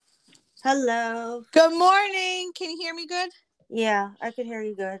Hello. Good morning. Can you hear me good? Yeah, I could hear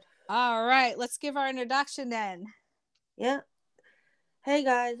you good. All right, let's give our introduction then. Yeah. Hey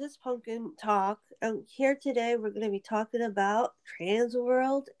guys, it's Pumpkin Talk. Here today we're going to be talking about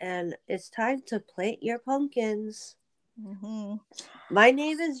Transworld, and it's time to plant your pumpkins. Mm-hmm. My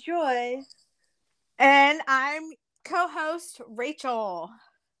name is Joy. And I'm co-host Rachel.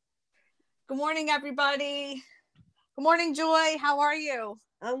 Good morning, everybody. Good morning, Joy. How are you?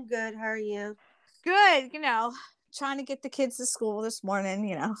 I'm good. How are you? Good. Trying to get the kids to school this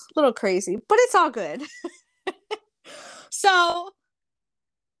morning, a little crazy, but it's all good. So,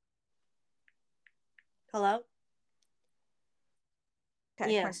 Hello?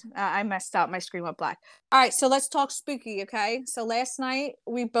 okay, Yeah. I messed up. My screen went black. All right, so let's talk spooky, okay? So last night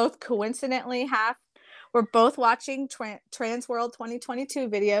we both coincidentally we're both watching Transworld 2022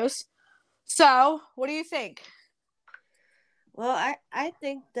 videos. So, what do you think? Well, I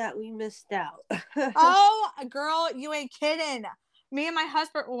think that we missed out. Oh, girl, you ain't kidding. Me and my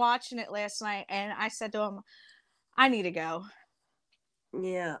husband were watching it last night, and I said to him, I need to go.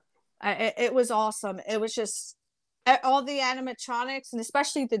 Yeah. It was awesome. It was just all the animatronics, and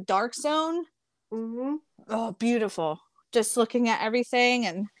especially the dark zone. Mm-hmm. Oh, beautiful. Just looking at everything,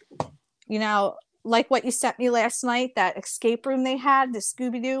 and you know, like what you sent me last night, that escape room they had, the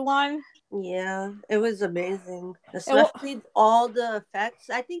Scooby-Doo one. Yeah, it was amazing. It, wa- Especially all the effects.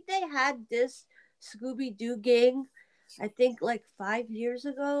 I think they had this Scooby-Doo gang, I think like 5 years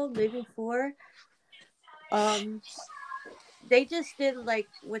ago, maybe four. Um, they just did like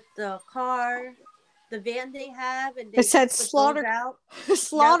with the car, the van they have, and it they said just put those slaughter out. Now,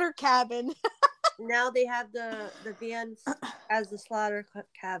 slaughter cabin. now they have the vans as the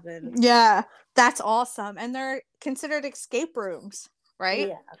cabin. Yeah, that's awesome. And they're considered escape rooms, right?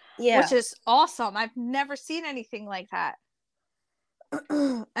 Yeah, Which yeah, is awesome. I've never seen anything like that.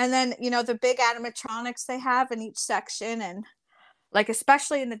 And then, the big animatronics they have in each section, and like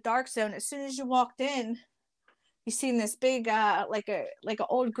especially in the dark zone, as soon as you walked in, you seen this big like a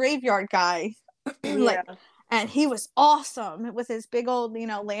old graveyard guy. yeah, Like, and he was awesome with his big old,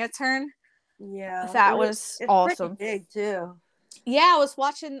 lantern. yeah. That was It's pretty awesome. big too. Yeah, I was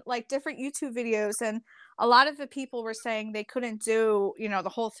watching like different YouTube videos, and a lot of the people were saying they couldn't do, the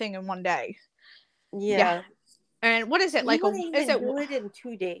whole thing in one day. Yeah. Yeah. And what is it You like? wouldn't Is even it do it in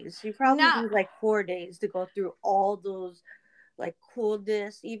 2 days. You probably not? need like 4 days to go through all those like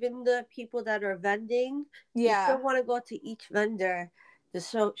coolness. Even the people that are vending, you still Yeah. want to go to each vendor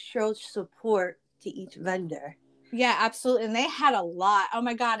to show support to each vendor. Yeah, absolutely. And they had a lot. Oh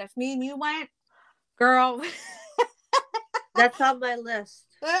my God. If me and you went, girl, That's on my list.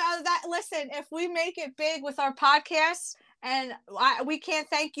 listen, if we make it big with our podcast, and we can't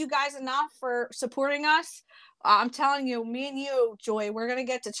thank you guys enough for supporting us. I'm telling you, me and you, Joy, we're going to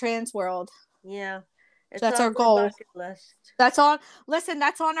get to Transworld. Yeah, it's That's on our my goal. bucket list. That's on. Listen,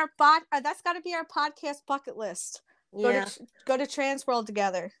 that's on our that's got to be our podcast bucket list. Yeah, Go to Transworld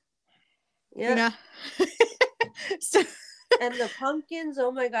together. You yeah. know. So, And the pumpkins,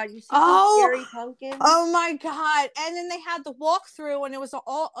 oh my god, you see some oh, scary pumpkins? oh my God! And then they had the walkthrough, and it was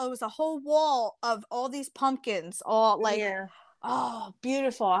a whole wall of all these pumpkins, all like, Yeah, oh,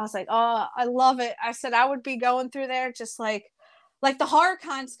 beautiful. I was like, oh, I love it. I said I would be going through there just like the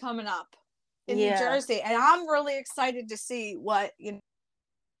HorrorCon's coming up in New yeah. Jersey, and I'm really excited to see what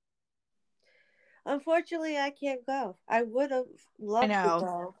Unfortunately, I can't go. I would have I loved to know.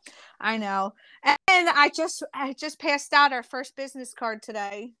 go. I know. And I just passed out our first business card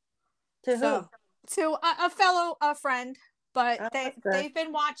today. To So who? to a fellow friend, but Oh, they that's good. they've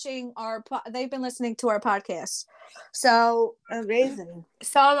been they've been listening to our podcast. So Amazing.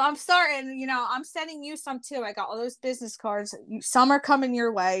 I'm starting, I'm sending you some too. I got all those business cards. Some are coming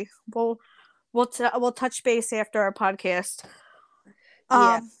your way. We'll touch base after our podcast.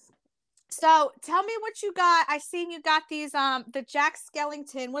 Yeah. Um so tell me what you got. I seen you got these the Jack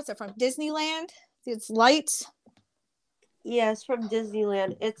Skellington, what's it from Disneyland? These lights. Yes, from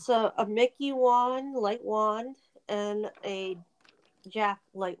Disneyland. It's a Mickey wand, light wand, and a Jack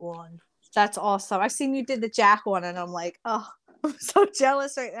light wand. That's awesome. I seen you did the Jack one, and I'm like, oh, I'm so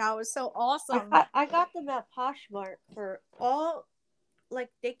jealous right now. It was so awesome. I got them at Poshmark for all, like,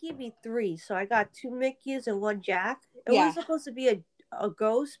 they gave me three. So I got two Mickeys and one Jack. It was Yeah, supposed to be a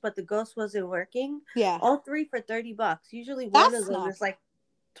ghost, but the ghost wasn't working. yeah. All three for $30. Usually one of That's them not is like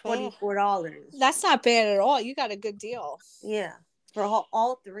bad. $24. That's not bad at all. You got a good deal. Yeah. For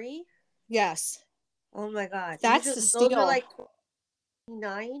all three? Yes, Oh my god. that's the Usually those are steal. like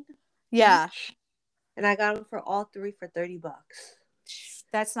 29 Yeah, each. And I got them for all three for $30.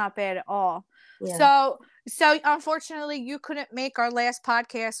 that's not bad at all. Yeah. So unfortunately you couldn't make our last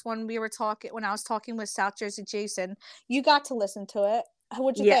podcast when I was talking with South Jersey Jason. You got to listen to it.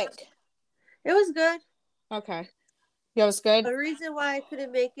 What'd you Yeah. think? It was good. Okay. Yeah, it was good. The reason why I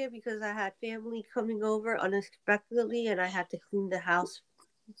couldn't make it because I had family coming over unexpectedly and I had to clean the house.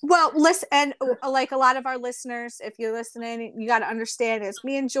 Well, listen, and like a lot of our listeners, if you're listening, you got to understand is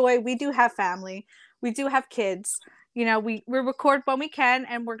me and Joy, we do have family. We do have kids. You know, we record when we can,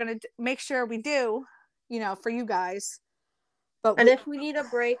 and we're going to make sure we do, for you guys. But And if we need a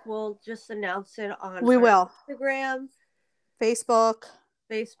break, we'll just announce it on we our will. Instagram, Facebook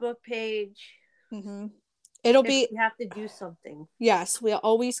page. Mm-hmm. It'll If be, we have to do something. yes, we'll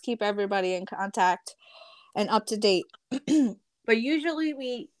always keep everybody in contact and up to date. But usually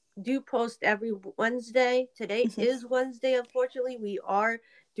we do post every Wednesday. Today is Wednesday, unfortunately. We are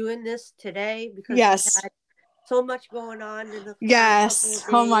doing this today because we Yes. had so much going on in the past couple Yes.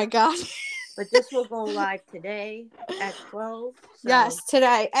 of Oh days. my God. But this will go live today at 12. So. Yes,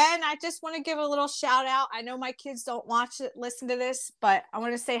 today. And I just want to give a little shout out. I know my kids don't listen to this, but I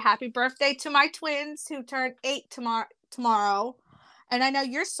want to say happy birthday to my twins who turned 8 tomorrow. And I know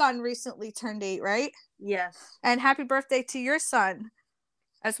your son recently turned 8, right? Yes. And happy birthday to your son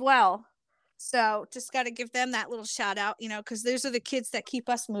as well. So just got to give them that little shout out, because those are the kids that keep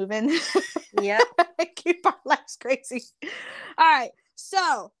us moving. Yep. Keep our lives crazy. All right.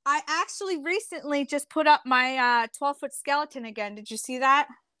 So I actually recently just put up my 12-foot skeleton again. Did you see that?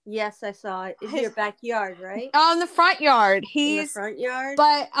 Yes, I saw it. In your backyard, right? Oh, in the front yard. In the front yard?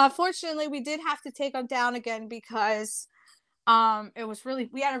 But unfortunately, we did have to take him down again because we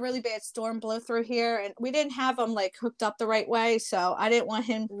had a really bad storm blow through here, and we didn't have him like hooked up the right way, so I didn't want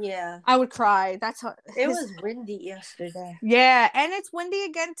him. Yeah. I would cry. That's how it was windy yesterday. Yeah, and it's windy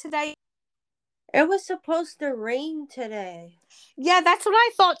again today. It was supposed to rain today. Yeah, that's what I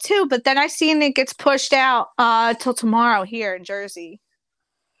thought too, but then I seen it gets pushed out till tomorrow here in Jersey.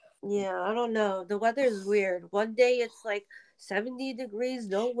 Yeah, I don't know. The weather is weird. One day it's like 70 degrees,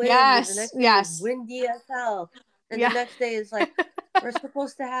 no wind. Yes, And the next day yes. is windy as hell. And Yeah. the next day is like, we're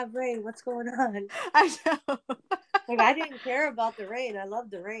supposed to have rain. What's going on? I know. Like, I didn't care about the rain. I love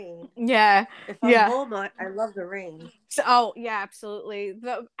the rain. Yeah. If I'm home, I love the rain. So, yeah, absolutely.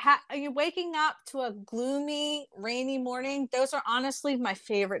 Are you waking up to a gloomy, rainy morning? Those are honestly my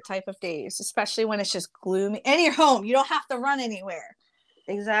favorite type of days, especially when it's just gloomy. And you're home. You don't have to run anywhere.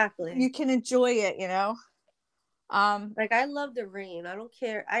 Exactly. You can enjoy it, Like, I love the rain. I don't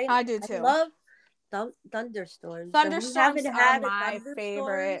care. I do too. I love thunderstorms. Thunderstorms are my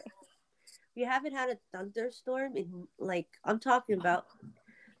favorite. We haven't had a thunderstorm in, like, I'm talking about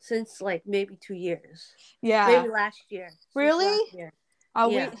since, like, maybe 2 years. Yeah. Maybe last year. Really? Last year. Oh,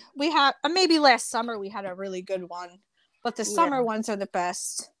 yeah. we had maybe last summer we had a really good one, but the summer ones are the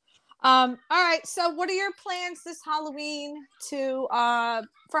best. All right. So, what are your plans this Halloween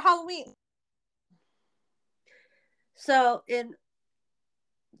for Halloween? So, in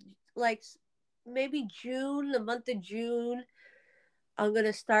like maybe June, the month of June, I'm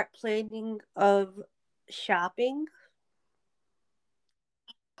gonna start planning of shopping.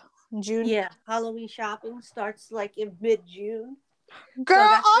 June. Yeah, Halloween shopping starts like in mid-June. Girl,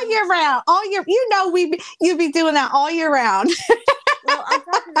 so all year round, you be doing that all year round. Well, I'm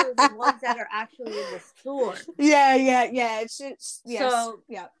talking to the ones that are actually in the store. Yeah. It's yes. So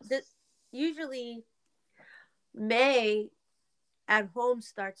yeah. Usually May at home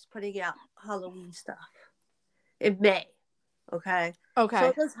starts putting out Halloween stuff in May. Okay.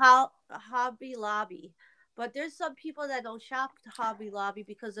 So does Hobby Lobby. But there's some people that don't shop to Hobby Lobby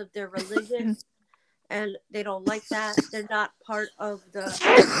because of their religion and they don't like that. They're not part of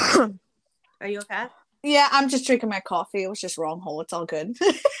the Are you okay? Yeah, I'm just drinking my coffee. It was just wrong hole. It's all good.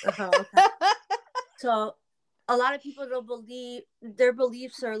 Okay. So a lot of people don't believe, their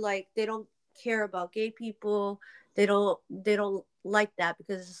beliefs are like they don't care about gay people. They don't like that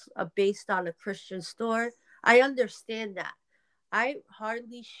because it's based on a Christian store. I understand that. I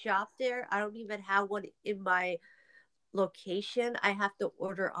hardly shop there. I don't even have one in my location. I have to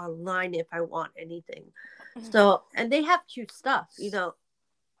order online if I want anything. So, and they have cute stuff,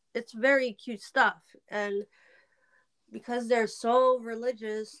 it's very cute stuff. And because they're so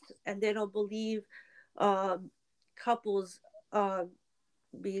religious and they don't believe couples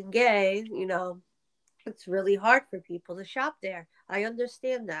being gay, it's really hard for people to shop there. I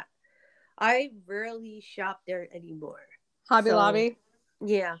understand that. I rarely shop there anymore. Hobby Lobby?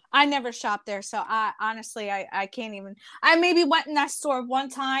 Yeah. I never shopped there, so I honestly I can't even. I maybe went in that store one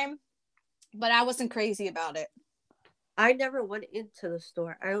time, but I wasn't crazy about it. I never went into the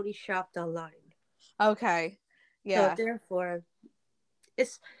store. I only shopped online. Okay. Yeah. So therefore,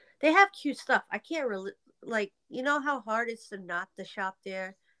 They have cute stuff. I can't really like. You know how hard it's to not to shop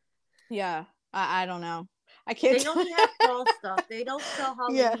there. Yeah, I don't know. I can't. They only have fall stuff. They don't sell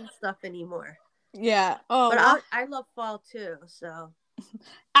Yeah, Halloween stuff anymore. yeah. Oh But well, I love fall too. So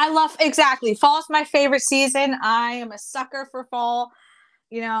I love exactly. Fall's my favorite season. I am a sucker for fall.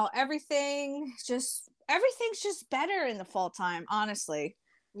 You know, everything's just better in the fall time, honestly.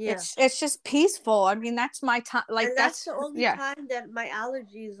 yeah. It's just peaceful. I mean, that's my time. Like And that's that's the only yeah. time that my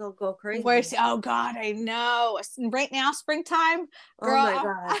allergies will go Where's crazy. oh god, I know. Right now, springtime, Oh girl. my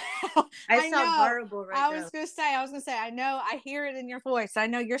god. I I sound know. horrible right now. I was gonna say, I know. I hear it in your voice. I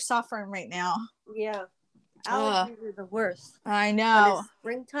know you're suffering right now. Yeah. Ugh, Allergies are the worst. I When know. it's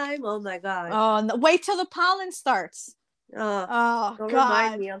springtime, oh my god. Oh, wait till the pollen starts. Oh, Oh don't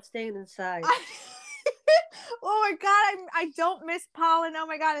remind God. me. I'm staying inside. I, oh my God. I don't miss pollen. Oh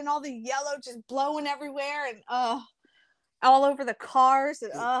my God. And all the yellow just blowing everywhere and all over the cars.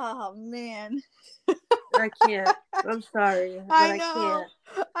 And oh man. I can't. I'm sorry, but I I know.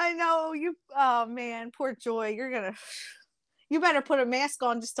 can't. I know. Oh man. Poor Joy. You better put a mask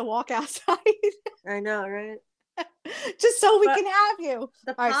on just to walk outside. I know, right? Just so we But can have you.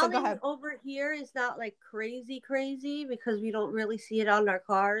 the All right. So go pollen ahead. over here is not like crazy because we don't really see it on our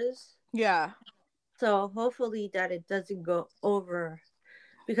cars. Yeah. So hopefully that it doesn't go over.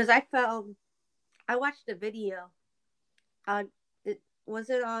 Because I watched a video on it was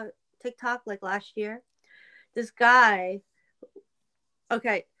it on TikTok like last year. This guy,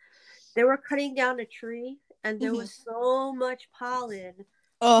 okay, they were cutting down a tree and there Mm-hmm. was so much pollen.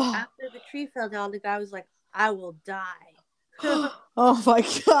 Oh. After the tree fell down, the guy was like, "I will die." Oh my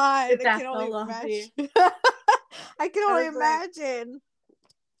God. If I that can only fell off imagine. me. I can I only was like, imagine.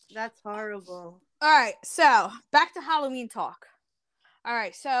 that's horrible. All right, so back to Halloween talk. All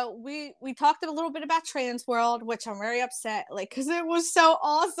right, so we talked a little bit about Transworld, which I'm very upset, like, because it was so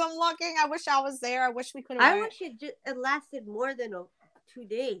awesome looking. I wish I was there. I wish we could have I went. wish it lasted more than 2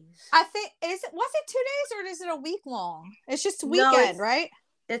 days. I think was it 2 days or is it a week long? It's just a No, weekend, right?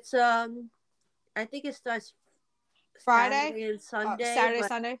 it's I think it starts Friday, Saturday and Sunday, Saturday, but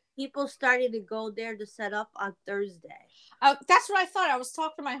Sunday. people started to go there to set up on Thursday. That's what I thought. I was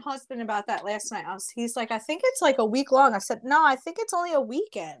talking to my husband about that last night. He's like, I think it's like a week long. I said, no, I think it's only a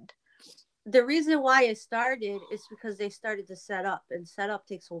weekend. The reason why it started is because they started to set up, and set up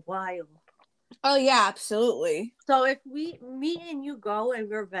takes a while. Oh yeah, absolutely. So if me and you go and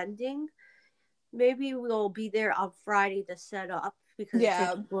we're vending, maybe we'll be there on Friday to set up because it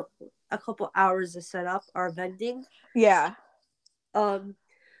Yeah, takes a couple hours to set up our vending. yeah.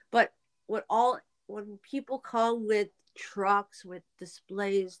 But when people come with trucks with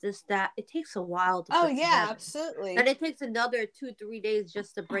displays, this that, it takes a while to Oh put yeah, together, absolutely. and it takes another 2-3 days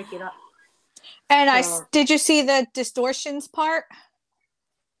just to break it up. And So did you see the distortions part?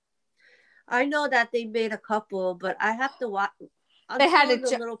 I know that they made a couple, but I have to watch They had until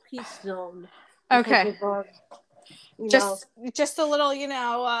it. the little Peace Zone because Okay. of you know. Just a little,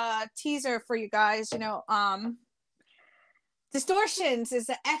 teaser for you guys. Distortions is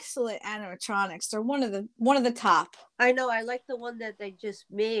an excellent animatronics. They're one of the top. I know. I like the one that they just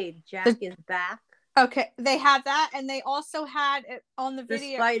made. Jack is back. Okay, they have that, and they also had it on the The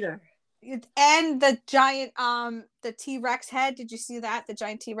video. spider. And the giant the T-Rex head. Did you see that? The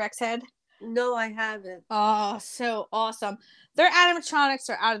giant T-Rex head? No, I haven't. Oh, so awesome. Their animatronics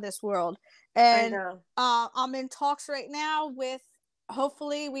are out of this world. I And know. I'm in talks right now with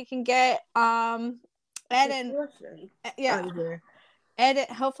hopefully we can get Ed and Ed,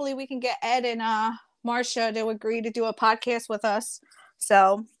 hopefully we can get Ed and Marsha to agree to do a podcast with us.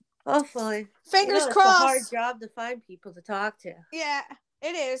 So Hopefully. fingers It's crossed. a hard job to find people to talk to. Yeah,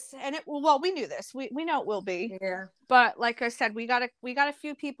 it is. And we knew this. We know it will be. Yeah. But like I said, we got a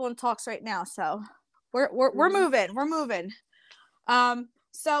few people in talks right now, so we're moving. We're moving.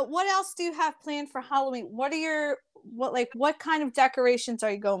 So what else do you have planned for Halloween? What kind of decorations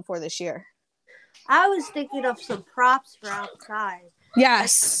are you going for this year? I was thinking of some props for outside.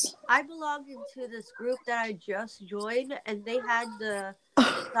 Yes. I belonged into this group that I just joined, and they had the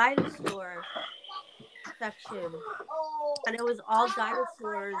dinosaur section, and it was all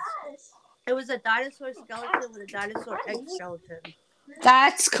dinosaurs. It was a dinosaur skeleton with a dinosaur egg skeleton.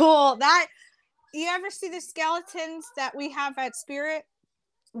 That's cool. You ever see the skeletons that we have at Spirit?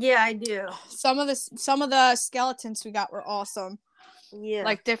 Yeah, I do. Some of the skeletons we got were awesome. Yeah,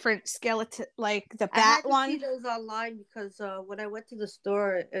 like different skeleton, like the bat I had to one. see those online because when I went to the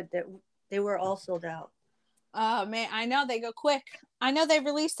store, they were all sold out. Oh man, I know they go quick. I know they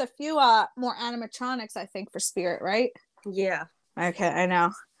released a few more animatronics, I think, for Spirit, right? Yeah. Okay, I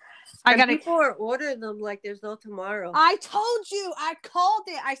know. I And gotta. people are ordering them like there's no tomorrow. I told you. I called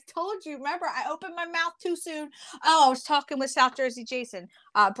it. I told you. Remember, I opened my mouth too soon. Oh, I was talking with South Jersey Jason,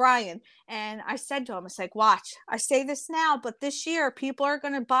 Brian, and I said to him, "It's like, watch. I say this now, but this year people are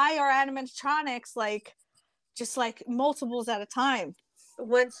gonna buy our animatronics like, just like multiples at a time."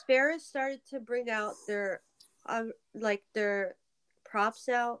 When Sparrows started to bring out their, like their props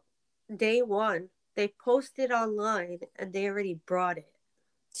out, day one, they posted online and they already brought it.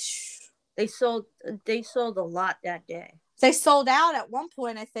 They sold. They sold a lot that day. They sold out at one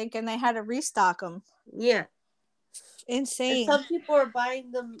point, I think, and they had to restock them. Yeah, and Insane. some people are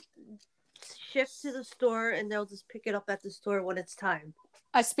buying them shipped to the store, and they'll just pick it up at the store when it's time.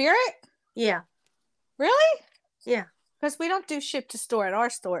 A Spirit? Yeah. Really? Yeah. Because we don't do ship to store at our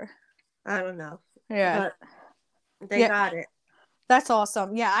store. I don't know. Yeah. But they got it. That's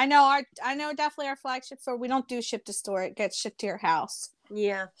awesome. Yeah, I know definitely our flagship store. We don't do ship to store. It gets shipped to your house.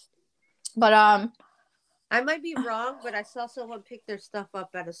 Yeah. But I might be wrong, but I saw someone pick their stuff up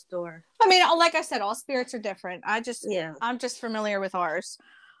at a store. I mean, like I said, all spirits are different. I'm just familiar with ours.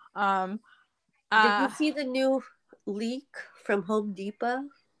 Did you see the new leak from Home Depot?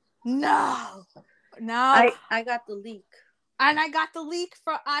 No. I got the leak. And I got the leak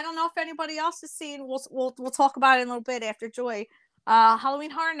from, I don't know if anybody else has seen. We'll talk about it in a little bit after Joy.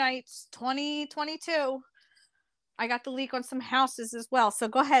 Halloween Horror Nights 2022. I got the leak on some houses as well. So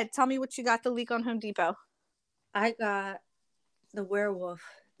go ahead, tell me what you got the leak on Home Depot. I got the werewolf.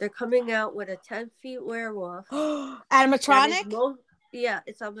 They're coming out with a 10-feet werewolf. Animatronic?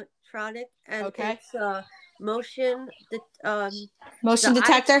 It's animatronic, and okay. It's motion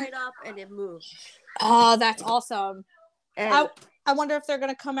detector. Eyes light up and it moves. Oh, that's awesome. And I wonder if they're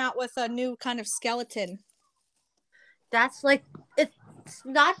going to come out with a new kind of skeleton. That's like, it's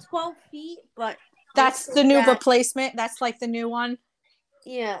not 12 feet, but that's the new replacement. That's like the new one.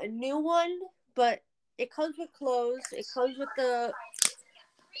 Yeah, a new one, but it comes with clothes. It comes with I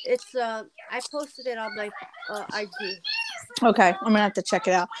posted it on my IG. Okay, I'm gonna have to check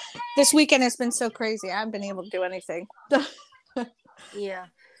it out. This weekend has been so crazy. I haven't been able to do anything. Yeah.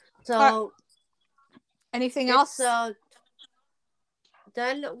 So anything else?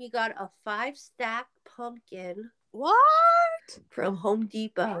 Then we got a 5-stack pumpkin. What? From Home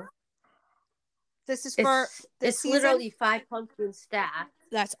Depot. This is for it's season? Literally 5 pumpkin stacks.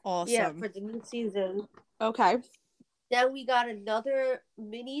 That's awesome. Yeah, for the new season. Okay. Then we got another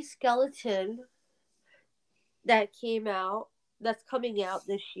mini skeleton that came out. That's coming out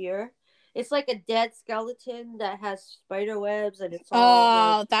this year. It's like a dead skeleton that has spider webs and it's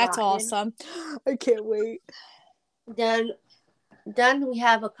all. Oh, that's awesome! I can't wait. Then we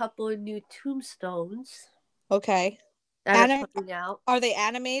have a couple of new tombstones. Okay. That are coming out. Are they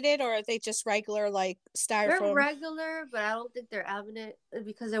animated or are they just regular, like styrofoam? They're regular, but I don't think they're animated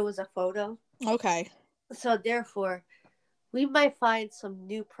because there was a photo. Okay. So therefore, we might find some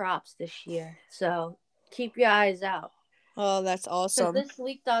new props this year. So keep your eyes out. Oh, that's awesome. This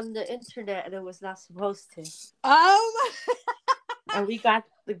leaked on the internet and it was not supposed to. And we got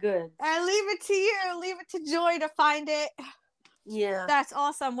the goods. I leave it to you. Leave it to Joy to find it. Yeah. That's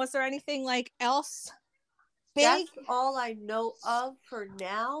awesome. Was there anything like else big? That's all I know of for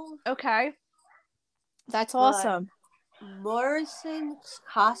now. Okay. That's awesome. Morrison's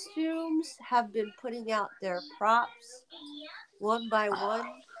Costumes have been putting out their props one by one.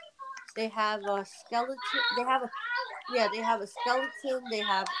 They have a skeleton. They have a skeleton. They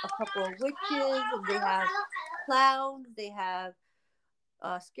have a couple of witches. And they have clowns. They have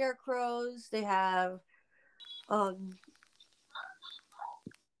scarecrows. They have a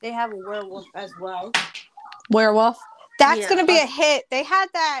werewolf as well. Werewolf. That's going to be a hit. They had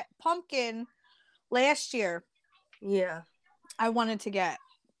that pumpkin last year. Yeah. I wanted to get.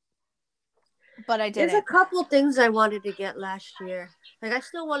 But I didn't. There's a couple things I wanted to get last year. Like, I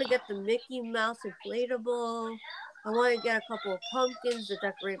still want to get the Mickey Mouse inflatable. I want to get a couple of pumpkins to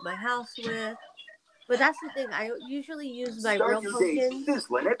decorate my house with. But that's the thing. I usually use my real pumpkins.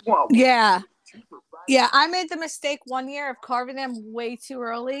 Yeah. Yeah, I made the mistake one year of carving them way too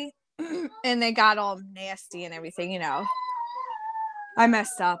early. And they got all nasty and everything, you know. I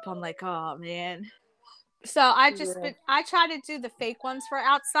messed up. I'm like, oh, man. So I try to do the fake ones for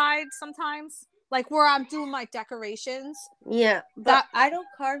outside sometimes. Like where I'm doing my decorations. Yeah, but I don't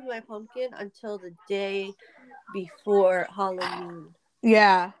carve my pumpkin until the day before Halloween.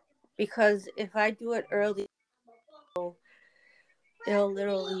 Yeah. Because if I do it early, it'll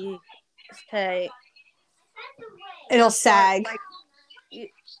literally say... It'll sag.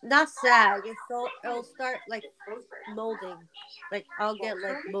 Not sag. It'll start like molding. Like I'll get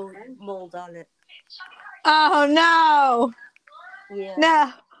like mold on it. Oh no! Yeah.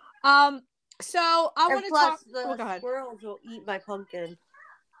 No. Um, so I And want to talk. plus, Oh, the go ahead. squirrels will eat my pumpkin.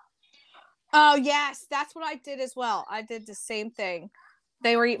 Oh yes, that's what I did as well. I did the same thing.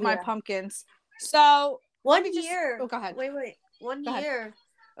 They were eating my Yeah. pumpkins. So let me One just. year, Oh, go ahead. wait. One Go ahead. year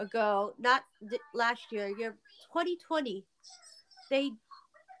ago, not last year, 2020, they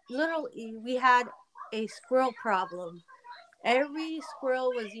literally, we had a squirrel problem. Every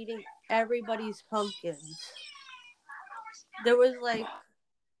squirrel was eating everybody's pumpkins. There was like,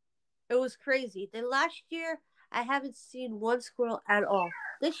 it was crazy. Then last year, I haven't seen one squirrel at all.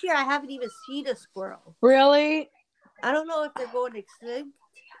 This year, I haven't even seen a squirrel. Really? I don't know if they're going extinct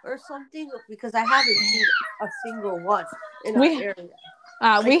or something because I haven't seen a single one in our We area,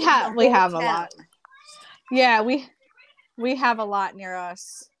 like in the we whole have a town. lot. Yeah, we have a lot near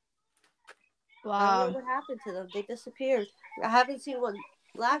us. I don't know what happened to them. They disappeared. I haven't seen one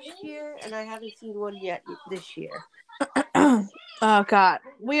last year, and I haven't seen one yet this year. Oh God,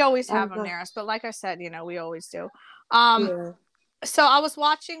 we always I have don't them know. near us, but like I said, we always do. Um, Yeah. so I was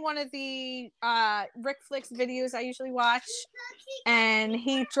watching one of the Rick Flicks videos I usually watch, and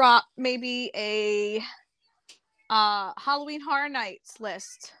he dropped maybe a Halloween Horror Nights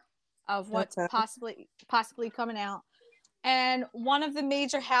list of what's Okay. possibly coming out. And one of the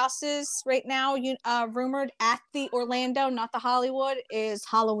major houses right now, rumored at the Orlando, not the Hollywood, is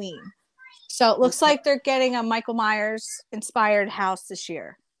Halloween. So it looks Okay. like they're getting a Michael Myers inspired house this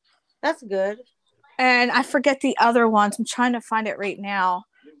year. That's good. And I forget the other ones. I'm trying to find it right now.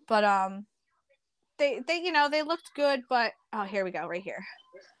 But they looked good, but oh, here we go, right here.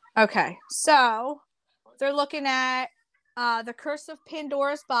 Okay. So they're looking at the Curse of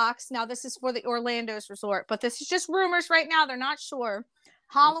Pandora's Box. Now this is for the Orlando's resort, but this is just rumors right now. They're not sure. Yeah.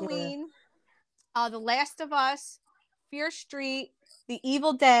 Halloween, The Last of Us, Fear Street, The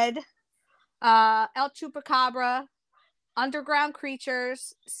Evil Dead, El Chupacabra, Underground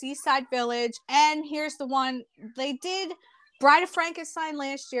Creatures, Seaside Village, and here's the one they did. Bride of Frankenstein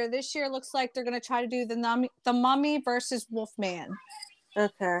last year. This year looks like they're going to try to do the Mummy versus Wolfman.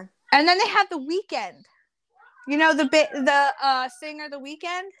 Okay. And then they have The Weeknd. The singer The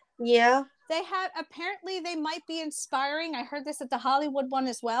Weeknd. Yeah. They have, apparently they might be inspiring. I heard this at the Hollywood one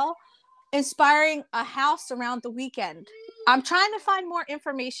as well. Inspiring a house around The Weeknd. I'm trying to find more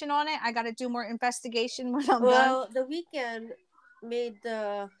information on it. I got to do more investigation when I'm done. Well, the weekend made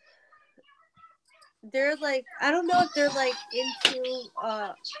the. They're like, I don't know if they're like into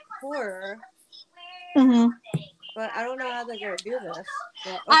horror, Mm-hmm. but I don't know how they're gonna do this.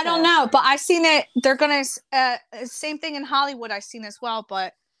 But I don't okay. know, but I seen it. They're gonna same thing in Hollywood. I seen as well,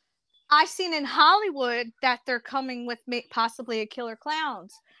 but I seen in Hollywood that they're coming with possibly a Killer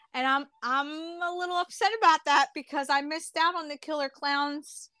Clowns, and I'm a little upset about that because I missed out on the Killer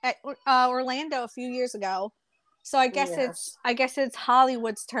Clowns at Orlando a few years ago. So Yeah. I guess it's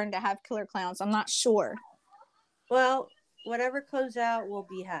Hollywood's turn to have Killer Clowns. I'm not sure. Well, whatever comes out, we'll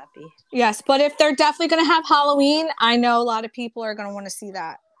be happy. Yes, but if they're definitely going to have Halloween, I know a lot of people are going to want to see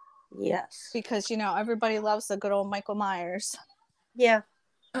that Yes. because everybody loves the good old Michael Myers. Yeah.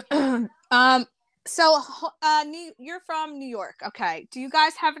 So you're from New York, okay? Do you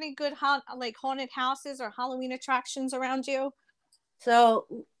guys have any good haunted houses or Halloween attractions around you? So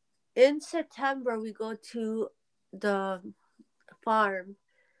in September we go to the farm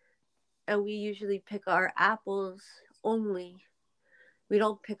and we usually pick our apples only. We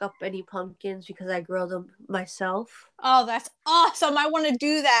don't pick up any pumpkins because I grow them myself. Oh, that's awesome! I want to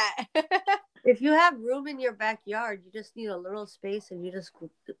do that. If you have room in your backyard, you just need a little space and you just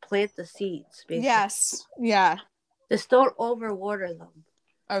plant the seeds, basically. Yes, yeah. Just don't overwater them.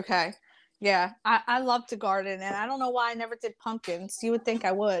 Okay, yeah. I love to garden, and I don't know why I never did pumpkins. You would think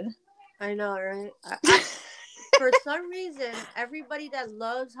I would. I know, right? For some reason, everybody that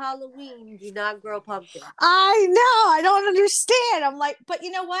loves Halloween do not grow pumpkins. I know. I don't understand. I'm like, but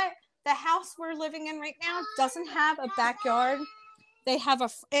you know what? The house we're living in right now doesn't have a backyard. They have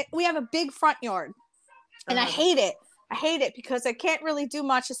we have a big front yard, and I Uh-huh. hate it. I hate it because I can't really do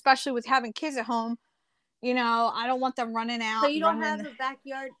much, especially with having kids at home. I don't want them running So out you and don't running. have a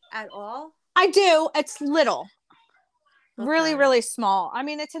backyard at all? I do. It's little, really, Okay. really small. I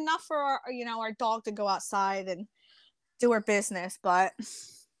mean, it's enough for our dog to go outside and do her business, but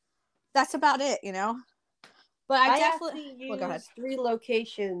that's about it. But I I definitely. actually Well, go ahead. use 3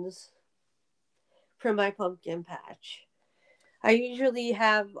 locations for my pumpkin patch. I usually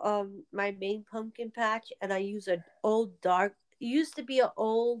have my main pumpkin patch, and I use an old dog. It used to be an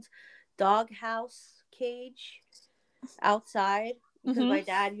old dog house cage outside because Mm-hmm. my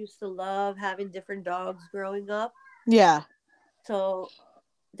dad used to love having different dogs growing up. Yeah. So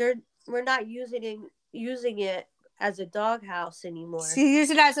they're we're not using it as a doghouse So anymore. you use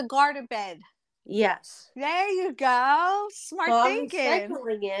it as a garden bed. Yes. There you go. So Smart I'm thinking.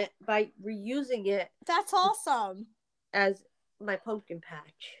 recycling it by reusing it That's awesome. as my pumpkin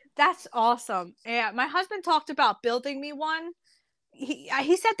patch. That's awesome. Yeah, my husband talked about building me one. He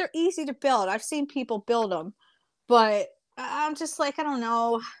said they're easy to build. I've seen people build them, but I'm just like, I don't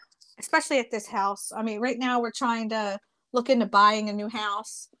know, especially at this house. I mean, right now we're trying to look into buying a new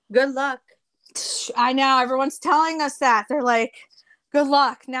house. Good luck. I know everyone's telling us that. They're like, good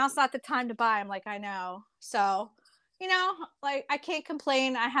luck. Now's not the time to buy. I'm like, I know. So, like I can't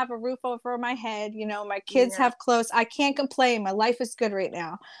complain. I have a roof over my head. My kids Yeah, have clothes. I can't complain. My life is good right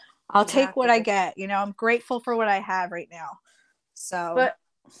now. I'll take what I exactly. get. I'm grateful for what I have right now. So, But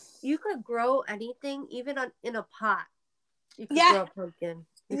you could grow anything, even in a pot. You could yeah. grow a pumpkin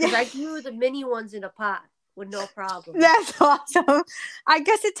because Yeah. I grew the mini ones in a pot with no problem. That's awesome. I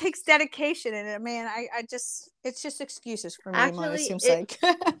guess it takes dedication in it, man. I just it's just excuses for me, Mom, it Actually, seems it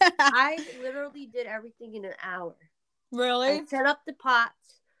like. I literally did everything in an hour. I Really? set up the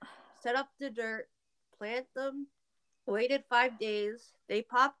pots, set up the dirt, plant them, waited 5 days. They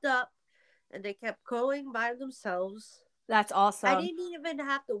popped up, and they kept growing by themselves. That's I awesome. didn't even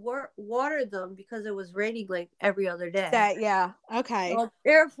have to water them because it was raining like every other day. That yeah. Okay. So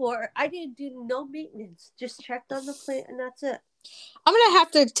therefore, I didn't do no maintenance. Just checked on the plant, and that's it. I'm gonna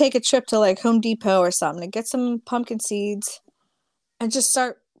have to take a trip to like Home Depot or something to get some pumpkin seeds and just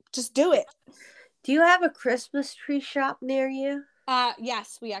do it. Do you have a Christmas tree shop near you?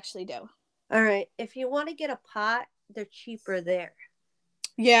 Yes, we actually do. All right. If you want to get a pot, they're cheaper there.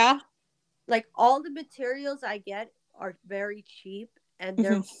 Yeah. Like all the materials I get are very cheap and Hmm.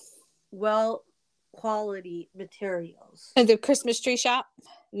 they're well quality materials. And the Christmas tree shop.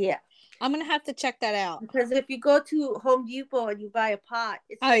 Yeah. I'm gonna have to check that out. Because if you go to Home Depot and you buy a pot,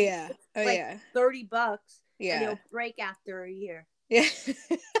 Oh yeah. it's Oh like yeah. $30 and Yeah. it'll break after a year. Yeah.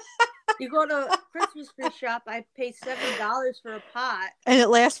 You go to Christmas tree shop, I pay $7 for a pot And it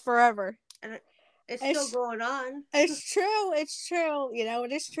lasts forever. and it's still It's going on. it's true. It's true.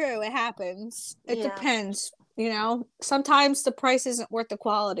 It is true. It happens. It Yeah, depends. Sometimes the price isn't worth the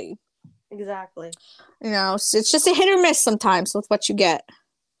quality. exactly. So it's just a hit or miss sometimes with what you get.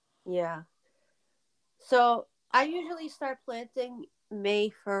 Yeah. So I usually start planting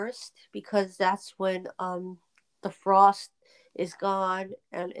May 1st because that's when the frost is gone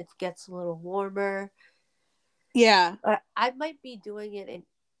and it gets a little warmer. Yeah. I might be doing it in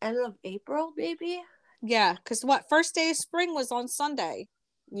end of April, maybe. Yeah. Because what first day of spring was on Sunday.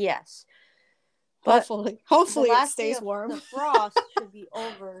 Yes, but Hopefully, the hopefully it last day stays of warm. the frost should be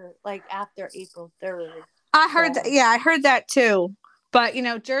over like after April 3rd. I heard that. So Yeah, I heard that too. But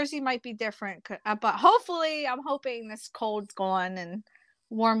Jersey might be different. But hopefully, I'm hoping this cold's gone and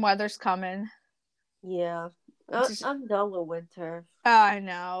warm weather's coming. yeah, Just, I'm done with winter. I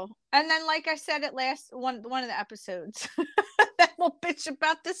know. And then, like I said, at last one of the episodes, that we'll bitch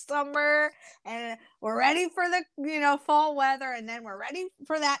about the summer, and we're ready for the fall weather, and then we're ready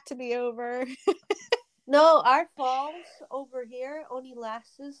for that to be over. No, our falls over here only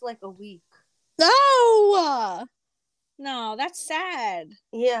lasts like a week. No, no, that's sad.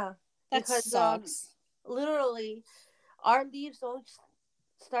 Yeah, That because sucks. literally our leaves don't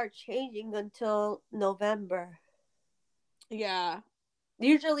start changing until November. Yeah,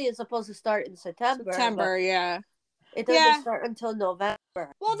 Usually it's supposed to start in September, but September. Yeah, it doesn't yeah. start until November.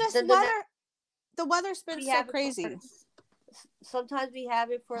 Well, this Then the next weather, the weather's been we so have it for crazy. sometimes we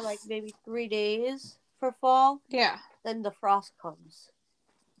have it for like maybe 3 days for fall. Yeah. Then the frost comes.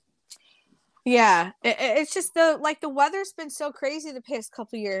 Yeah, it's just the weather's been so crazy the past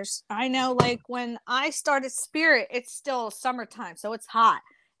couple years. I know, like when I started Spirit, it's still summertime, so it's hot,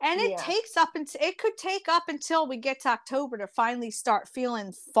 and Yeah, it could take up until we get to October to finally start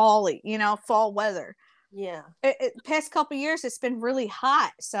feeling fally, fall weather. yeah. Past couple years, it's been really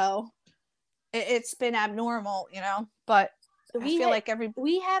hot, so it's been abnormal, But I We feel had like every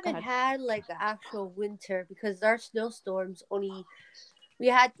we go haven't ahead. had like an actual winter because our snowstorms only we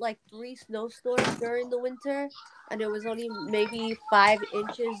had like 3 snowstorms during the winter and it was only maybe 5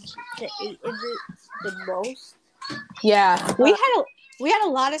 inches to 8 inches the most. Yeah, Uh, we had a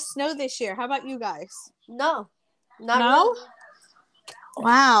lot of snow this year. How about you guys? no, not No? really.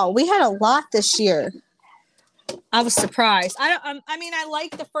 Wow, we had a lot this year. I was surprised. I don't. I mean, I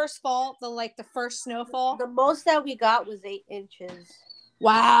like the first fall, the first snowfall. The most that we got was 8 inches.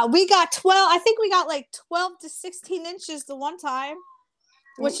 Wow, we got 12. I think we got like 12 to 16 inches the one time,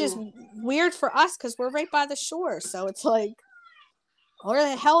 which is Mm-mm. weird for us because we're right by the shore. So it's like, where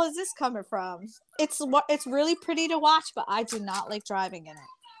the hell is this coming from? It's really pretty to watch, but I do not like driving in it.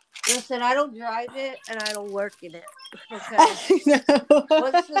 Listen, I don't drive it and I don't work in it. Okay. No.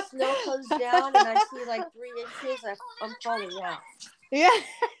 Once the snow comes down and I see like 3 inches, I'm falling out. Yeah.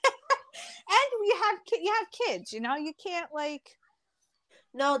 And you have kids, you can't like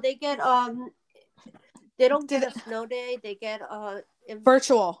No, they don't get did a snow day. They get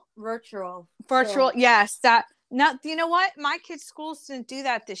virtual. virtual. Virtual, So yes. That not you know what? My kids' schools didn't do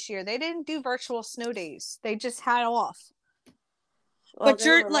that this year. They didn't do virtual snow days. They just had off. well, But they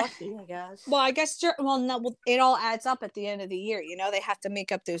you're were like, lucky, I guess. well, I guess you're well. No, well, it all adds up at the end of the year. They have to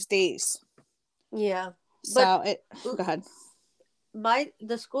make up those days. Yeah, but So it. Go ahead.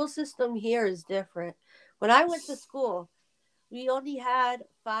 the school system here is different. When I went to school, we only had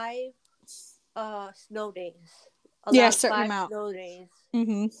 5 snow days. Yeah, a Allowed certain five amount. snow days.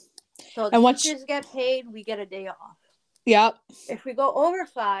 Mm-hmm. So And once, teachers get paid, we get a day off. yep. If we go over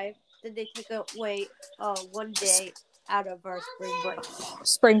 5, then they take away 1 day out of our spring break.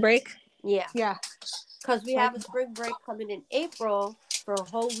 Spring break. Yeah, Yeah. because we So have a spring break coming in April for a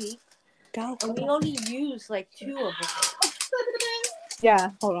whole week, go. and we only use like 2 of them.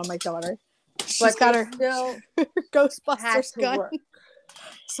 Yeah. Hold on, my daughter. She's But got they her still had Ghostbusters to gun. work.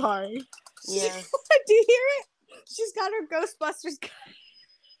 Sorry. Yeah, Do you hear it? She's got her Ghostbusters gun.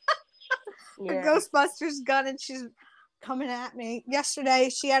 Her yeah, Ghostbusters gun, and she's coming at me. Yesterday,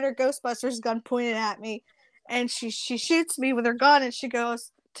 she had her Ghostbusters gun pointed at me, and she shoots me with her gun, and she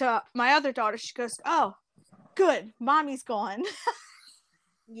goes to my other daughter. She goes, "Oh, good, mommy's gone."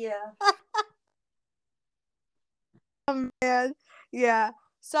 yeah. And yeah.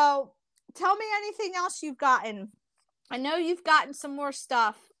 So, tell me anything else you've gotten. I know you've gotten some more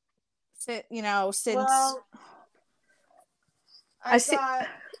stuff. Since Well, I I see. got.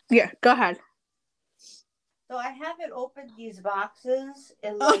 Yeah, go ahead. So I haven't opened these boxes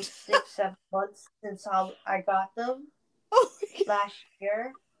in Oh, like 6, 7 months since how I got them oh, last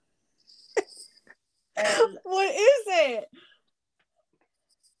year, and what is it?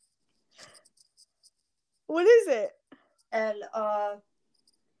 What is it? and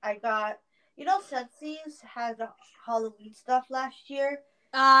I got, Sensi's had Halloween stuff last year,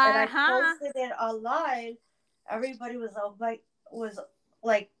 and I Uh-huh. posted it online. Everybody was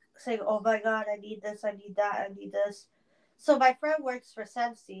like saying, "Oh my god, I need this, I need that, I need this." So my friend works for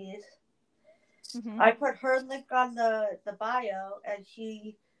Sensi's. Mm-hmm. I put her link on the bio, and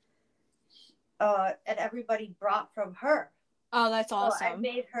and everybody brought from her. Oh, that's So I awesome.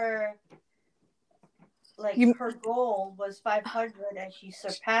 made her, like, You her goal was 500, and she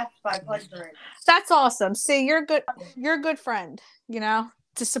surpassed 500. That's awesome. See, you're a good friend,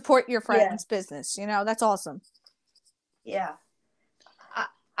 to support your Yeah, friend's business. That's awesome. yeah. I,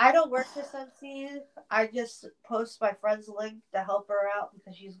 I don't work for Sensi. I just post my friend's link to help her out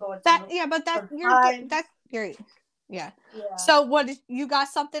because she's going That through yeah, but that some you're good. times. That you're yeah. Yeah. So what you got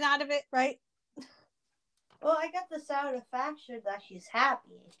something out of it, right? Well, I got the satisfaction that she's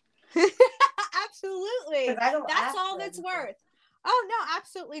happy Absolutely. because I don't That's ask all for that's anything. worth. Oh no,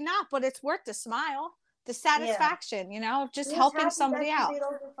 absolutely not. But it's worth the smile, the Yeah. satisfaction, of just She was helping happy somebody that she out. made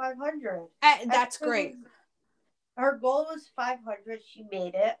over 500. And That's great. her goal was 500. She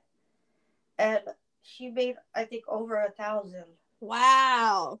made it. And she made, I think, over 1,000.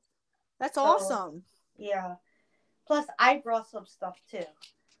 Wow, that's So, awesome. yeah. Plus, I brought some stuff too.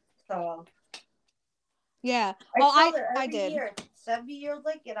 So, Yeah. I Well, tell her I every did. year, send me your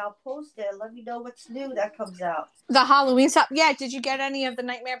link and I'll post it. Let me know what's new that comes out. The Halloween stuff. Yeah. Did you get any of the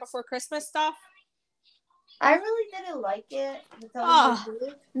Nightmare Before Christmas stuff? I really didn't like it, to tell you the Oh,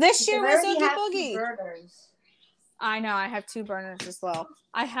 truth, this because year I was already Oogie have 2 Boogie. burners. I know. I have 2 burners as well.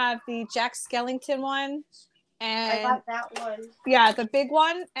 I have the Jack Skellington one, I and got that one. yeah, the big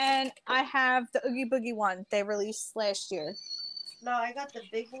one, and I have the Oogie Boogie one they released last year. No, I got the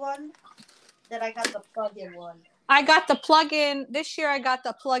big one. Then I got the plug-in one. I got the plug-in this year. I got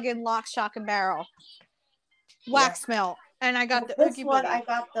the plug-in lock, shock, and barrel Yeah. wax melt, and I got With the this Oogie one, Boogie. I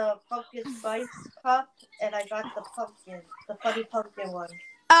got the pumpkin spice cup, and I got the funny pumpkin one.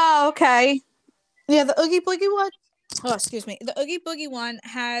 Oh, okay. Yeah, the Oogie Boogie one. Oh, excuse me. The Oogie Boogie one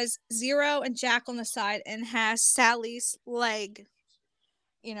has Zero and Jack on the side, and has Sally's leg.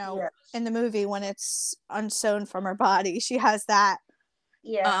 Yeah. In the movie when it's unsewn from her body, she has that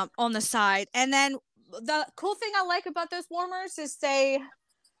Yeah. on the side. And then the cool thing I like about those warmers is they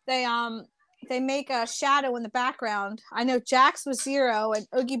they make a shadow in the background. I know Jack's was Zero and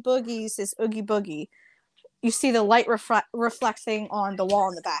Oogie Boogie's is Oogie Boogie. You see the light reflecting on the wall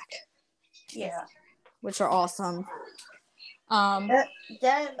in the back, Yeah. which are awesome. Um,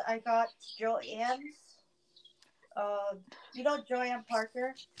 Then I got Joanne's. Joanne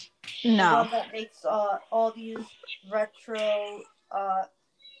Parker, the no. one that makes all these retro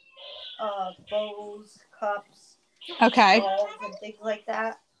bowls, cups, Okay. balls, and things like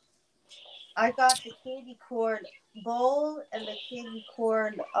that. I got the candy corn bowl and the candy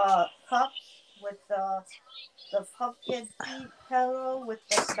corn cups with the pumpkin seed pillow with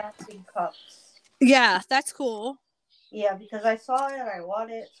the matching cups. Yeah, that's cool. Yeah, because I saw it and I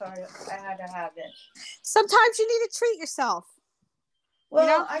wanted it, so I had to have it. Sometimes you need to treat yourself. You Well,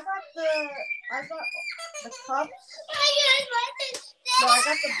 know? I got the cups. No, I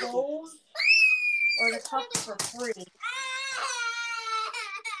got the bowls or the cups for free.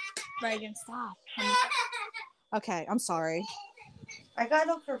 Reagan, stop. Okay, I'm sorry. I got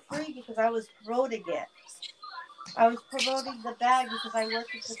them for free because I was promoting it. I was promoting the bag because I work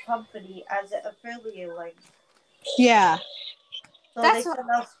at the company as an affiliate link. Yeah. So they That's send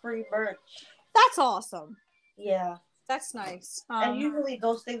us free merch. that's awesome. Yeah. That's nice. And usually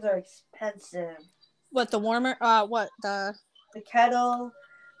those things are expensive. What the warmer what the kettle,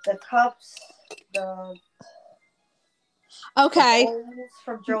 the cups, the Okay. bowls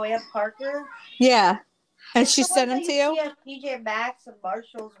from Joanne Parker. Yeah. And It's she the ones sent them that to you you? see at TJ Maxx and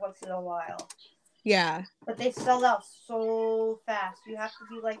Marshalls once in a while. Yeah. But they sell out so fast. You have to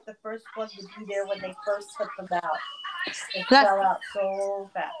be like the first one to be there when they first put them out. They That sell out so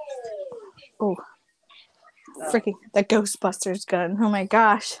fast. oh, So, freaking the Ghostbusters gun. Oh my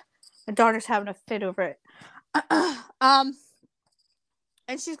gosh. My daughter's having a fit over it. um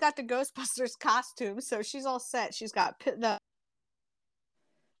and she's got the Ghostbusters costume, so she's all set. She's got the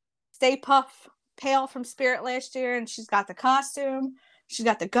Stay Puff Pail from Spirit last year, and she's got the costume. She's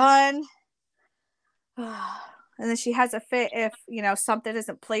got the gun. And then she has a fit if, something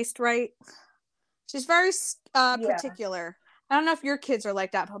isn't placed right. She's very yeah. particular. I don't know if your kids are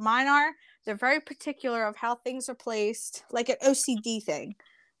like that, but mine are. They're very particular of how things are placed, like an OCD thing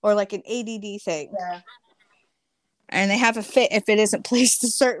or like an ADD thing. Yeah. And they have a fit if it isn't placed a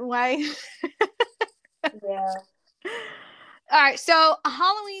certain way. Yeah. All right, so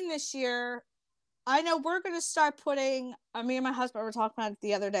Halloween this year, I know we're going to start putting, me and my husband were talking about it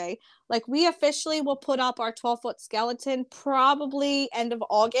the other day, like we officially will put up our 12-foot skeleton probably end of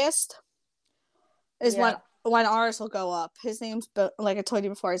August is Yeah. when ours will go up. His name's, like I told you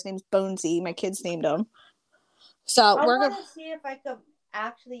before, his name's Bonesy. My kids named him. So I we're want going to see if I could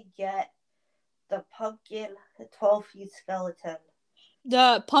actually get the pumpkin, the 12 feet skeleton.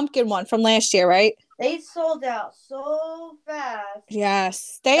 the pumpkin one from last year, right? They sold out so fast.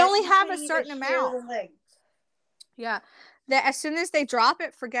 Yes. They only have a certain amount. The link. Yeah. That as soon as they drop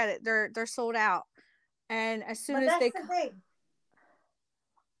it, forget it. They're sold out. And as soon But as that's the thing.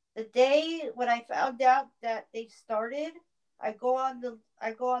 The day when I found out that they started, I go on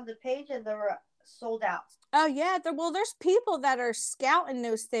the page and they were sold out. Oh yeah, there's people that are scouting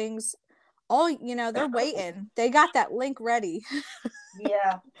those things. Oh, they're waiting. They got that link ready.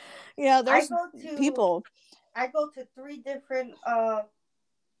 Yeah. There's people. I go to 3 different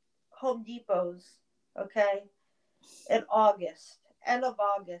Home Depots, okay? In August. End of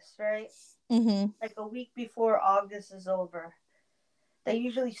August, right? Mm-hmm. Like a week before August is over. They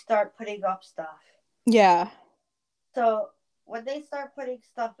usually start putting up stuff. Yeah. So when they start putting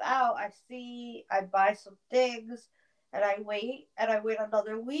stuff out, I buy some things, and I wait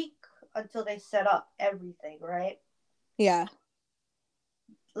another week until they set up everything, right? Yeah.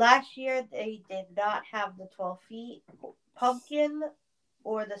 Last year, they did not have the 12 feet pumpkin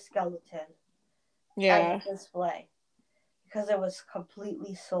or the skeleton as Yeah. a display because it was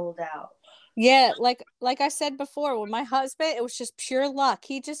completely sold out. Yeah, like I said before, with my husband, it was just pure luck.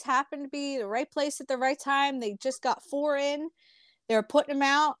 He just happened to be the right place at the right time. They just got 4 in. They were putting them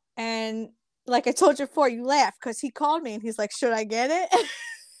out, and like I told you before, you laugh because he called me and he's like, "Should I get it?"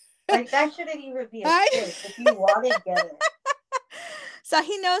 Like, that shouldn't even be a choice. If you want it, get it. So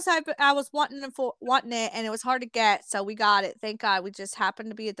he knows I was wanting it, and it was hard to get, so we got it. Thank God. We just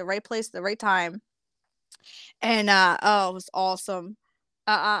happened to be at the right place at the right time, and it was awesome.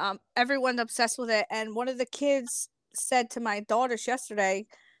 Everyone's obsessed with it, and one of the kids said to my daughters yesterday,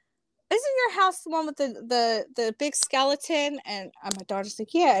 "Isn't your house the one with the big skeleton?" And my daughter's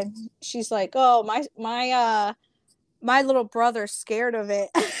like, "Yeah." And she's like, "Oh, my little brother's scared of it."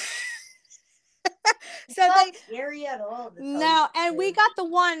 It's So not scary at all. no, and we got the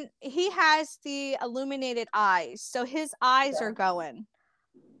one. He has the illuminated eyes, so his eyes are going.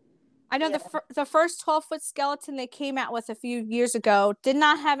 I know the first 12-foot skeleton they came out with a few years ago did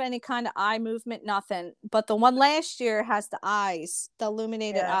not have any kind of eye movement, nothing. But the one last year has the eyes, the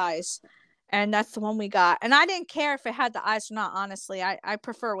illuminated eyes. And that's the one we got. And I didn't care if it had the eyes or not, honestly. I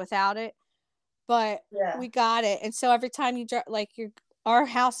prefer without it. But we got it. And so every time you our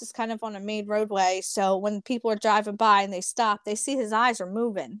house is kind of on a main roadway, so when people are driving by and they stop, they see his eyes are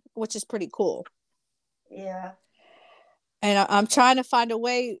moving, which is pretty cool. Yeah. And I'm trying to find a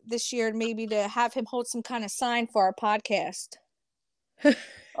way this year maybe to have him hold some kind of sign for our podcast.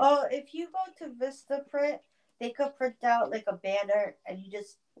 Oh, if you go to Vistaprint, they could print out like a banner and you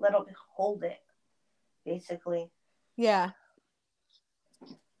just let them hold it, basically. Yeah.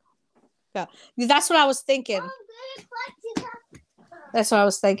 Yeah. That's what I was thinking. That's what I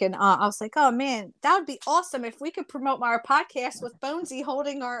was thinking. I was like, oh man, that would be awesome if we could promote our podcast with Bonesy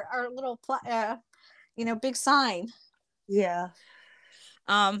holding our little, big sign. Yeah.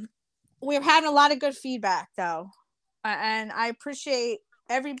 We're having a lot of good feedback though. And I appreciate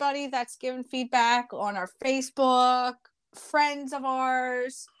everybody that's given feedback on our Facebook, friends of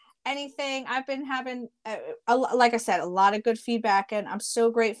ours, anything. I've been having, like I said, a lot of good feedback, and I'm so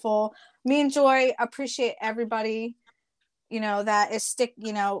grateful. Me and Joy appreciate everybody, that is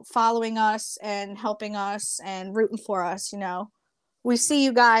following us and helping us and rooting for us. We see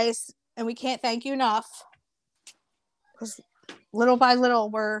you guys, and we can't thank you enough. Because little by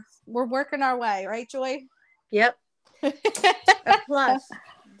little, we're working our way, right, Joy? Yep. Plus,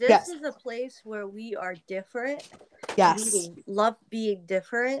 this is a place where we are different. Yes. We love being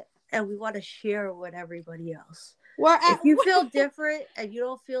different, and we want to share with everybody else. If you feel different and you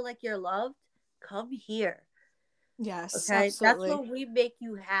don't feel like you're loved, come here. Yes, okay? Absolutely. That's when we make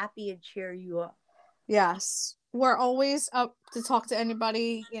you happy and cheer you up. Yes. We're always up to talk to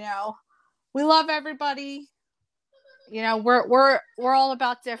anybody, We love everybody. We're all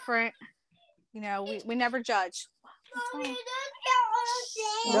about different. We never judge.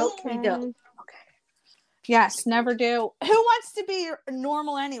 Nope, we don't. Okay. Yes, never do. Who wants to be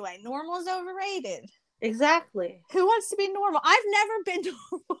normal anyway? Normal is overrated. Exactly. Who wants to be normal? I've never been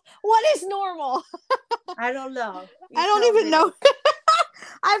normal. What is normal? I don't know. I don't even know.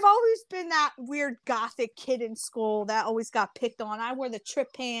 I've always been that weird gothic kid in school that always got picked on. I wore the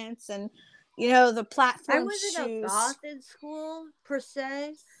trip pants and, the platform I wasn't shoes. a goth in school, per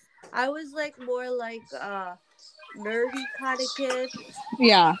se. I was, more like nerdy kind of kid.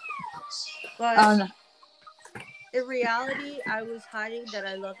 Yeah. But in reality, I was hiding that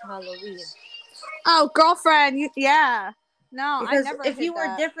I loved Halloween. Oh, girlfriend. Yeah. No, because I never if hid you were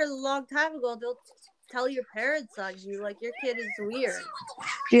that. different a long time ago, they'll tell your parents on you, like, your kid is weird.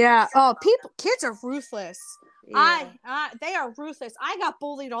 Yeah. Oh, kids are ruthless. Yeah. They are ruthless. I got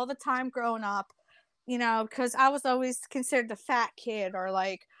bullied all the time growing up, because I was always considered the fat kid or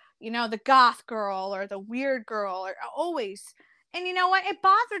the goth girl or the weird girl or always. And you know what? It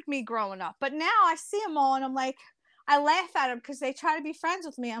bothered me growing up. But now I see them all and I'm like, I laugh at them because they try to be friends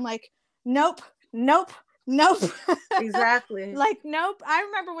with me. I'm like, nope. Exactly. Nope. I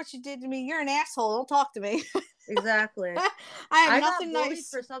remember what you did to me. You're an asshole. Don't talk to me. Exactly. I nothing got bullied nice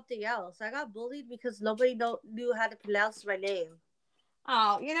for something else. I got bullied because nobody knew how to pronounce my name.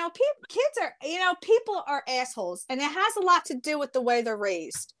 Oh, kids are, people are assholes, and it has a lot to do with the way they're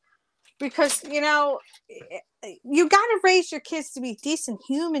raised. Because, you got to raise your kids to be decent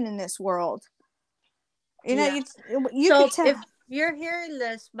human in this world. You so can tell. If you're hearing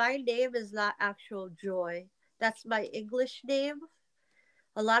this, my name is not actual Joy. That's my English name.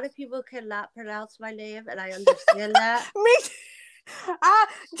 A lot of people cannot pronounce my name, and I understand that. Me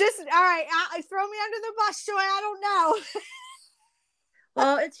just, all right, throw me under the bus, Joy. I don't know.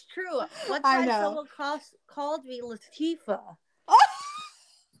 Well, it's true. One time someone called me Latifah.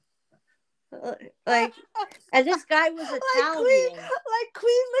 And this guy was Italian. Like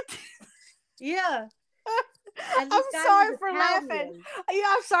Queen Latifah. Yeah. And I'm sorry for laughing. Yeah,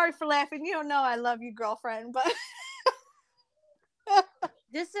 I'm sorry for laughing. You don't know I love you, girlfriend, but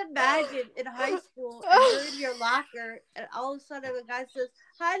just imagine in high school and you're in your locker and all of a sudden a guy says,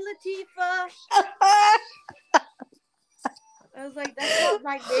 "Hi, Latifah." I was like, that's not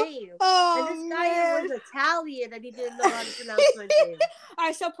my name. And this guy was Italian and he didn't know how to pronounce my name. All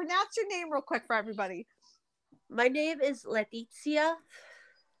right, so pronounce your name real quick for everybody. My name is Letizia.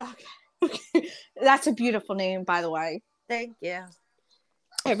 Okay. That's a beautiful name, by the way. Thank you.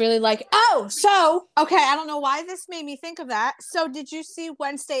 I really like it. Oh, so, okay, I don't know why this made me think of that. So, did you see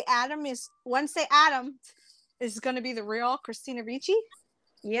Wednesday Adam is going to be the real Christina Ricci?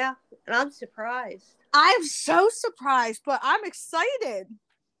 Yeah, and I'm surprised. I'm so surprised, but I'm excited.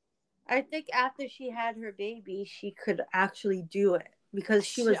 I think after she had her baby, she could actually do it because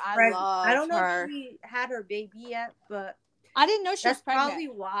she was pregnant. I don't know if she had her baby yet, but I didn't know she was pregnant. That's probably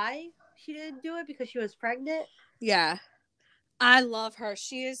why she didn't do it, because she was pregnant. Yeah. I love her.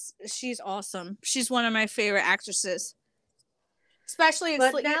 She's awesome. She's one of my favorite actresses. Especially in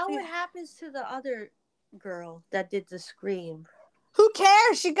But now what happens to the other girl that did the Scream? Who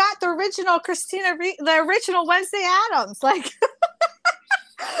cares? She got the original the original Wednesday Addams. Like,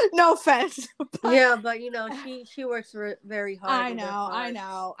 no offense. Yeah, but she works very hard I in her know, I parts.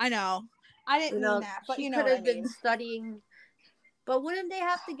 know, I know. I didn't mean that, but She you know could what I have been mean. studying, but wouldn't they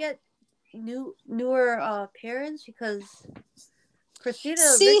have to get newer parents because Christina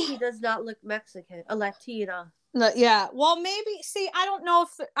See, Ricci does not look Mexican, a Latina. yeah. Well, maybe. See, I don't know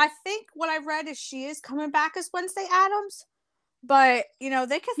if I think what I read is she is coming back as Wednesday Addams, but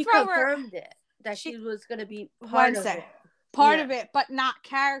they could She throw her. confirmed it that She she was going to be part of Wednesday, it. part Yeah. of it, but not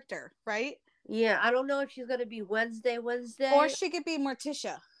character, right? Yeah, I don't know if she's going to be Wednesday, Or Wednesday. she could be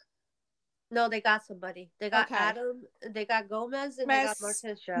Morticia. No, they got somebody. They got Okay, Adam, they got Gomez, and they got Miss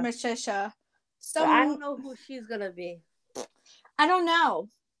Morticia. Morticia. But I Some don't know who she's going to be. I don't know.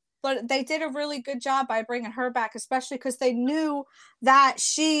 But they did a really good job by bringing her back, especially because they knew that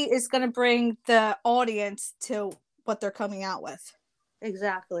she is going to bring the audience to what they're coming out with.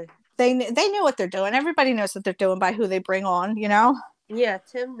 Exactly. They knew what they're doing. Everybody knows what they're doing by who they bring on, Yeah,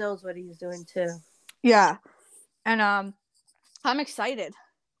 Tim knows what he's doing too. Yeah. And I'm excited.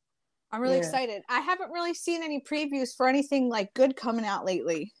 I'm really Yeah. excited. I haven't really seen any previews for anything like good coming out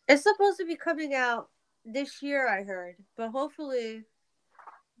lately. It's supposed to be coming out this year, I heard. But hopefully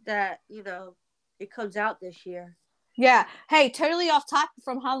that, it comes out this year. Yeah. Hey, totally off topic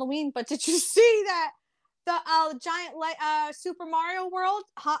from Halloween, but did you see that the giant Super Mario World,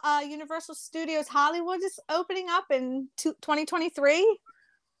 Universal Studios Hollywood is opening up in 2023?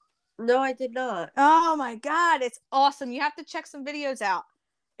 No, I did not. Oh my God, it's awesome. You have to check some videos out.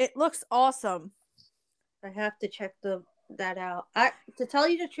 It looks awesome. I have to check that out. To tell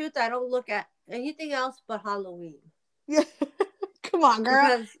you the truth, I don't look at anything else but Halloween. Yeah. Come on,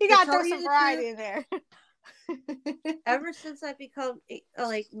 girl. Because You to gotta tell throw you some the variety truth, in there. ever since I become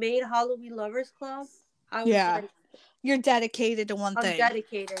made Halloween Lovers Club, I was Yeah. like, You're dedicated to one I'm thing.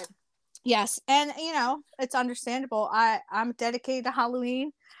 dedicated. Yes, and it's understandable. I'm dedicated to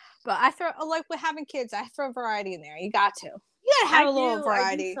Halloween, but I throw like with having kids, I throw variety in there. You got to. You gotta have a little I do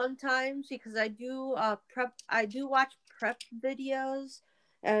variety. sometimes because I do prep. I do watch prep videos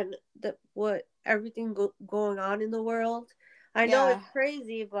and what everything going on in the world. I know Yeah. it's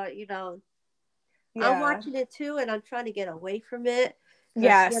crazy, but I'm Yeah. watching it too, and I'm trying to get away from it because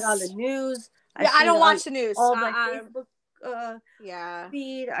I see it on the Yes. news. I Yeah, I see it don't on watch the news. all my Facebook Yeah.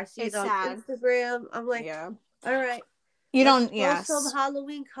 feed. I see it It's on sad. Instagram. I'm like, Yeah. all right, You let's don't. post some Yes.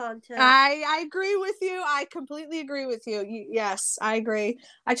 Halloween content. I agree with you. I completely agree with you. Yes, I agree.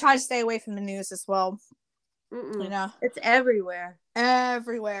 I try to stay away from the news as well. Mm-mm. It's everywhere.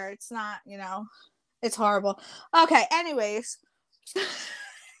 Everywhere. It's not. It's horrible. Okay. Anyways, Did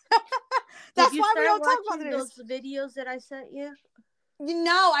that's you why we start don't talk about the watching news. those videos that I sent you?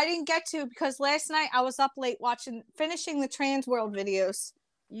 No, I didn't get to because last night I was up late finishing the Transworld videos.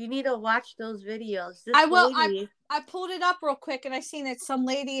 You need to watch those videos. I This will. lady. I pulled it up real quick and I seen that some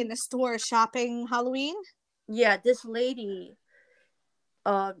lady in the store shopping Halloween. Yeah, this lady.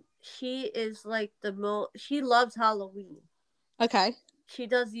 She is like the most. She loves Halloween. Okay. She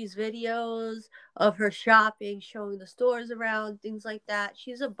does these videos of her shopping, showing the stores around, things like that.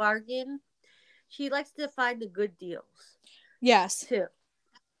 She's a bargain. She likes to find the good deals Yes. too.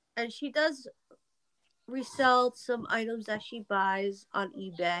 And she does resell some items that she buys on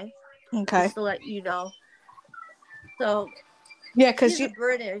eBay. Okay. Just to let you know. So yeah, because she's a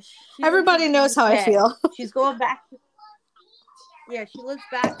British. She lives everybody in the knows how I UK. feel. She's going back. Yeah, she lives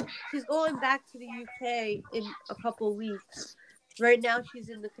back. She's going back to the UK in a couple weeks. Right now, she's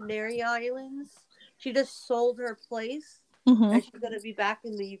in the Canary Islands. She just sold her place, and she's gonna be back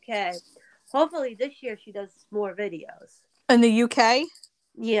in the UK. Hopefully, this year she does more videos. In the UK.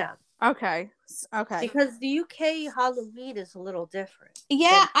 Yeah. Okay. Okay. Because the UK Halloween is a little different.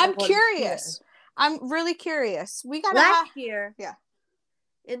 Yeah, I'm Here. curious. I'm really curious. We gotta Last year, yeah.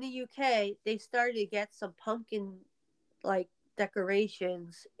 in the UK, they started to get some pumpkin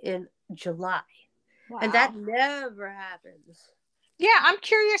decorations in July. Wow. And that never happens. Yeah, I'm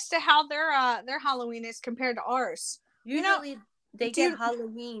curious to how their Halloween is compared to ours. Usually they get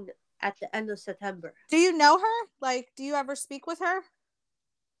Halloween at the end of September. Do you know her? Like, do you ever speak with her?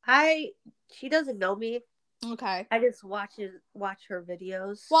 She doesn't know me. Okay. I just watch her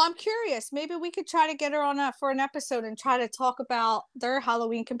videos. Well, I'm curious. Maybe we could try to get her on for an episode and try to talk about their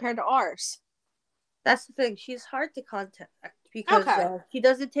Halloween compared to ours. That's the thing. She's hard to contact because she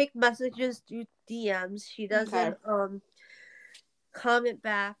doesn't take messages through DMs. She doesn't comment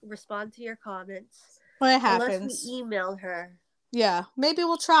back, respond to your comments. When it happens. Unless we email her. Yeah, maybe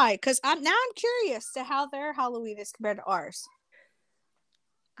we'll try because I'm curious to how their Halloween is compared to ours.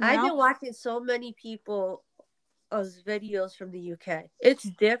 I've been watching so many people those videos from the UK. It's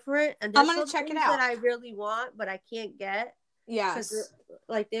different, and I'm there's gonna some check it things that out. I really want, but I can't get because Yes.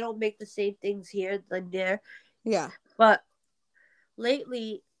 like they don't make the same things here than there. Yeah. But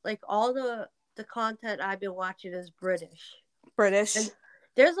lately, like all the content I've been watching is British, British. and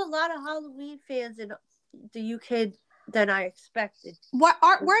there's a lot of Halloween fans in the UK than I expected. Where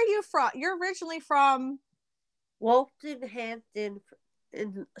are you from? You're originally from Wolverhampton,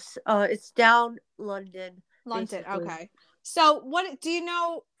 in it's down London, London. basically. Okay. So what do you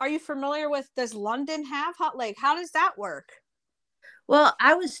know? Are you familiar with, does London have hot, like, how does that work? Well,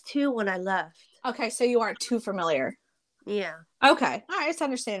 I was 2 when I left. Okay, so you aren't too familiar. Yeah. Okay. All right, it's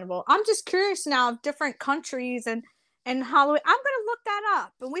understandable. I'm just curious now of different countries and Halloween. I'm gonna look that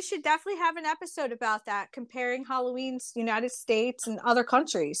up, and we should definitely have an episode about that, comparing Halloween's United States and other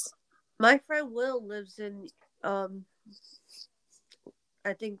countries. My friend Will lives in I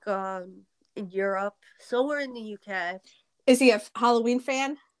think in Europe, somewhere in the UK. Is he a Halloween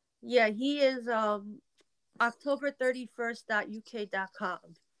fan? Yeah, he is October31st.uk.com.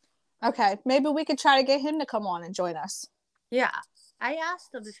 Okay, maybe we could try to get him to come on and join us. Yeah. I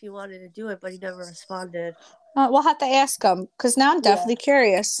asked him if he wanted to do it, but he never responded. We'll have to ask him, because now I'm definitely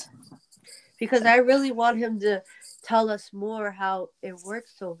curious. Because I really want him to tell us more how it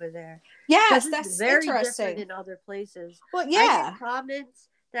works over there. Yes, It's that's very interesting. different in other places. Well, I yeah. get comments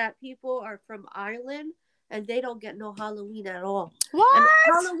that people are from Ireland and they don't get no Halloween at all. What? And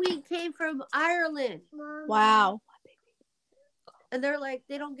Halloween came from Ireland. Wow. And they're like,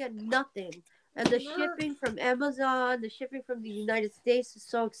 they don't get nothing. And the shipping from Amazon, the shipping from the United States is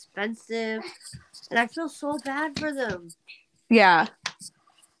so expensive. And I feel so bad for them. Yeah.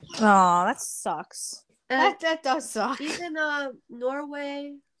 Oh, that sucks. That does suck. Even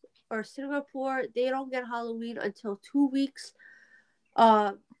Norway or Singapore, they don't get Halloween until 2 weeks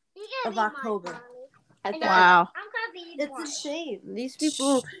of October. Wow. It's insane. These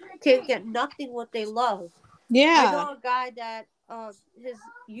people can't get nothing what they love. Yeah. I know a guy that his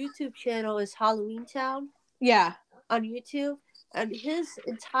YouTube channel is Halloween Town. Yeah. On YouTube, and his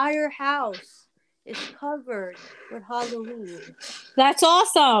entire house is covered with Halloween. That's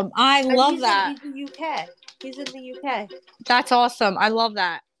awesome. I love that. He's in the UK. He's in the UK. That's awesome. I love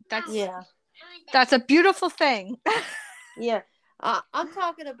that. That's a beautiful thing. Yeah. I'm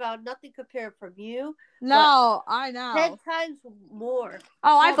talking about nothing compared from you. No, I know. 10 times more.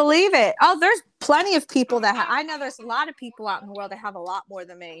 Oh, I believe it. Oh, there's plenty of people that I know there's a lot of people out in the world that have a lot more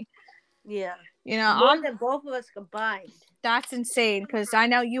than me. Yeah. You know, more than both of us combined. That's insane, because I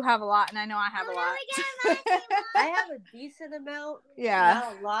know you have a lot and I know I have a lot. I have a decent amount. Yeah.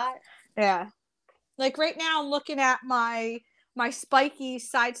 Not a lot. Yeah. Like right now I'm looking at my spiky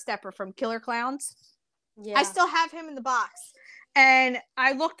sidestepper from Killer Clowns. Yeah. I still have him in the box. And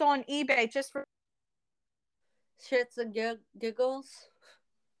I looked on eBay just for shits and giggles.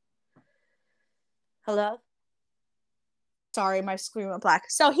 Hello? Sorry, my screen went black.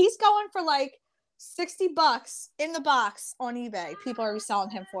 So he's going for like $60 in the box on eBay. People are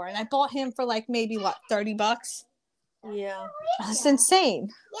reselling him for, and I bought him for like maybe what, $30? Yeah. That's insane.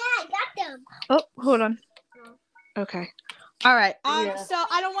 Yeah, I got them. Oh, hold on. Okay. All right. Yeah. So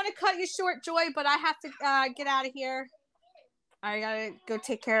I don't want to cut you short, Joy, but I have to get out of here. I gotta go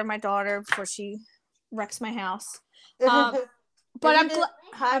take care of my daughter before she wrecks my house. But I'm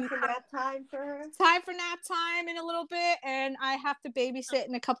time for nap time for her. Time for nap time in a little bit, and I have to babysit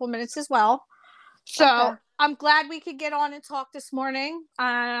in a couple minutes as well. So I'm glad we could get on and talk this morning.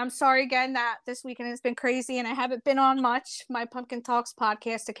 I'm sorry again that this weekend has been crazy and I haven't been on much, my Pumpkin Talks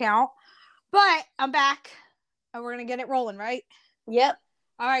podcast account, but I'm back and we're gonna get it rolling, right? Yep.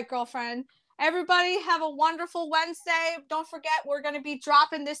 All right, girlfriend. Everybody have a wonderful Wednesday. Don't forget, we're going to be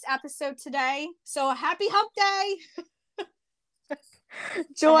dropping this episode today. So happy hump day.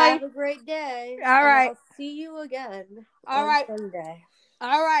 Joy. Have a great day. All right. I'll see you again on Sunday.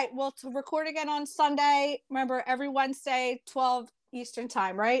 All right. We'll record again on Sunday. Remember, every Wednesday, 12 Eastern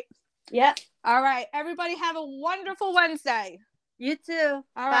time, right? Yep. All right. Everybody have a wonderful Wednesday. You too.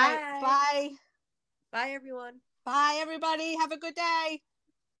 All right. Bye. Bye, everyone. Bye, everybody. Have a good day.